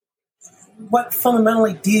what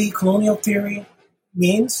fundamentally decolonial theory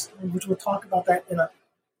means, which we'll talk about that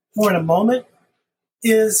more in a moment,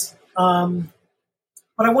 is what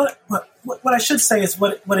I should say is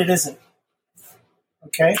what it isn't.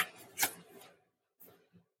 Okay?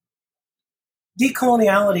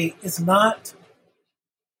 Decoloniality is not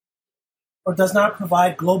or does not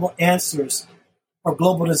provide global answers or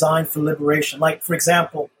global design for liberation, like, for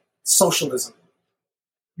example, socialism,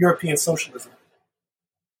 European socialism.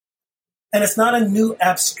 And it's not a new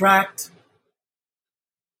abstract,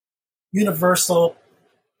 universal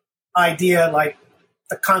idea like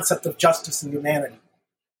the concept of justice and humanity.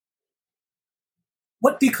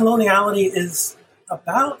 What decoloniality is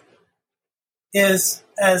about is,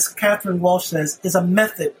 as Catherine Walsh says, is a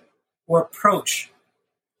method or approach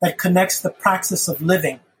that connects the praxis of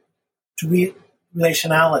living to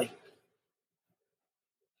relationality.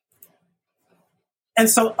 And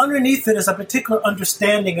so underneath it is a particular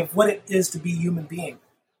understanding of what it is to be a human being.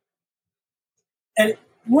 And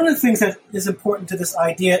one of the things that is important to this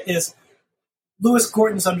idea is Lewis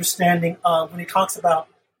Gordon's understanding when he talks about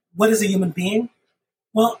what is a human being.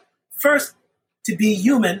 Well, first, to be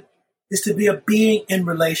human is to be a being in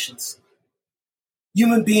relations.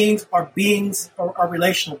 Human beings are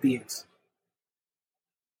relational beings.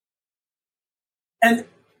 And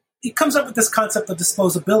he comes up with this concept of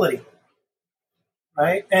disposability,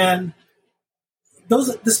 right? And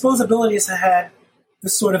those disposabilities had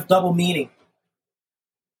this sort of double meaning,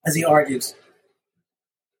 as he argues.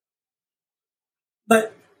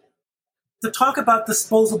 But to talk about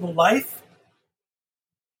disposable life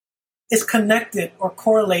is connected or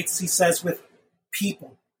correlates, he says, with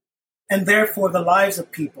people, and therefore the lives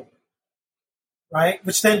of people, right?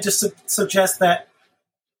 Which then just suggests that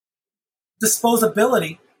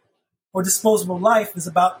disposability or disposable life is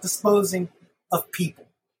about disposing of people.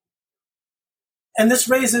 And this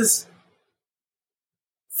raises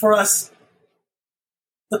for us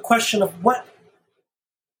the question of what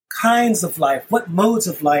kinds of life, what modes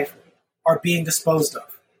of life are being disposed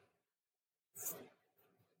of.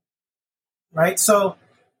 Right? So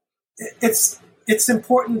it's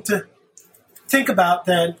important to think about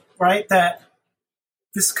then, right, that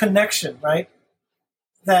this connection, right,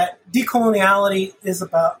 that decoloniality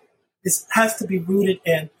has to be rooted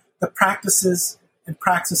in the practices and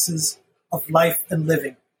praxis of life and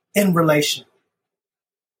living in relation.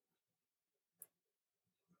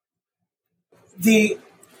 The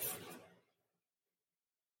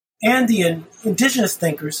Andean indigenous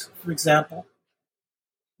thinkers, for example,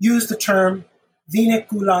 use the term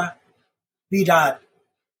vincularidad.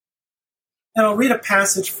 And I'll read a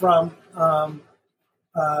passage from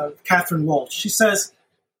Catherine Walsh. She says,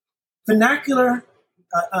 Vincularidad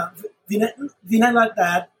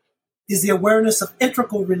is the awareness of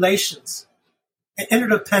integral relations and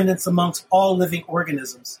interdependence amongst all living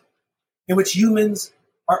organisms, in which humans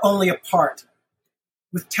are only a part,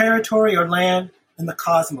 with territory or land in the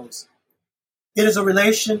cosmos. It is a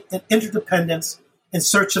relation and interdependence in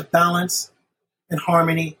search of balance and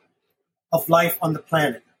harmony of life on the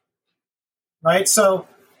planet. Right? So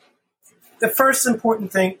the first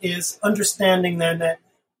important thing is understanding then that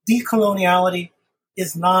decoloniality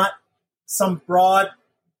is not some broad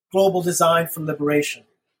global design for liberation,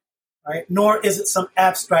 right? Nor is it some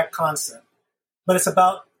abstract concept, but it's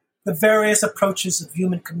about the various approaches of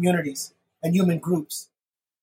human communities and human groups